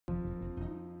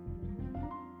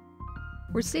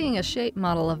We're seeing a shape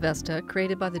model of Vesta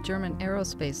created by the German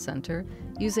Aerospace Center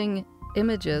using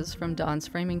images from Dawn's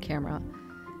framing camera.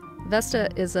 Vesta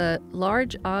is a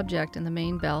large object in the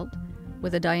main belt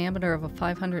with a diameter of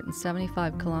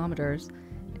 575 kilometers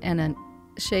and a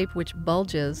shape which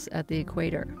bulges at the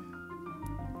equator.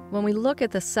 When we look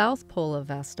at the south pole of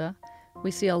Vesta,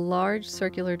 we see a large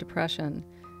circular depression.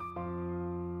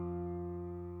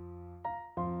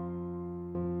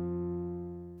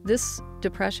 This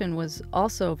depression was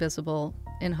also visible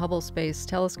in Hubble Space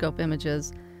Telescope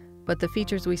images, but the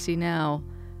features we see now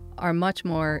are much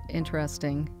more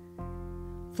interesting.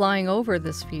 Flying over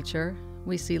this feature,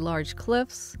 we see large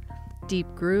cliffs, deep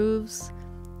grooves,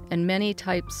 and many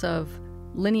types of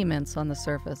lineaments on the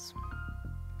surface.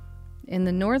 In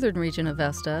the northern region of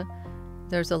Vesta,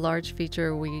 there's a large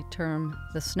feature we term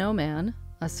the snowman,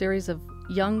 a series of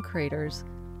young craters.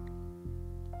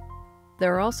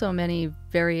 There are also many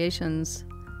variations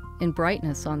in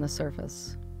brightness on the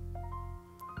surface.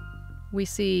 We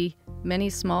see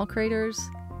many small craters,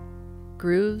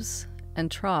 grooves and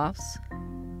troughs,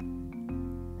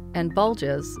 and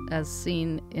bulges as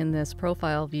seen in this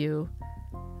profile view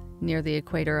near the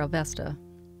equator of Vesta.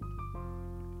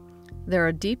 There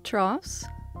are deep troughs,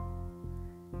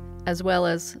 as well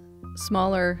as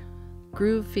smaller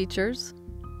groove features,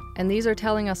 and these are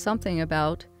telling us something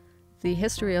about the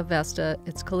history of Vesta,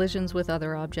 its collisions with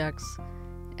other objects,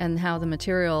 and how the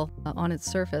material on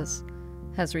its surface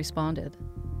has responded.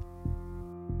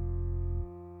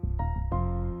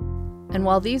 And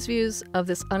while these views of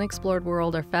this unexplored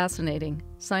world are fascinating,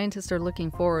 scientists are looking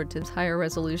forward to this higher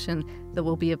resolution that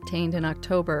will be obtained in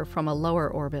October from a lower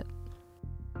orbit.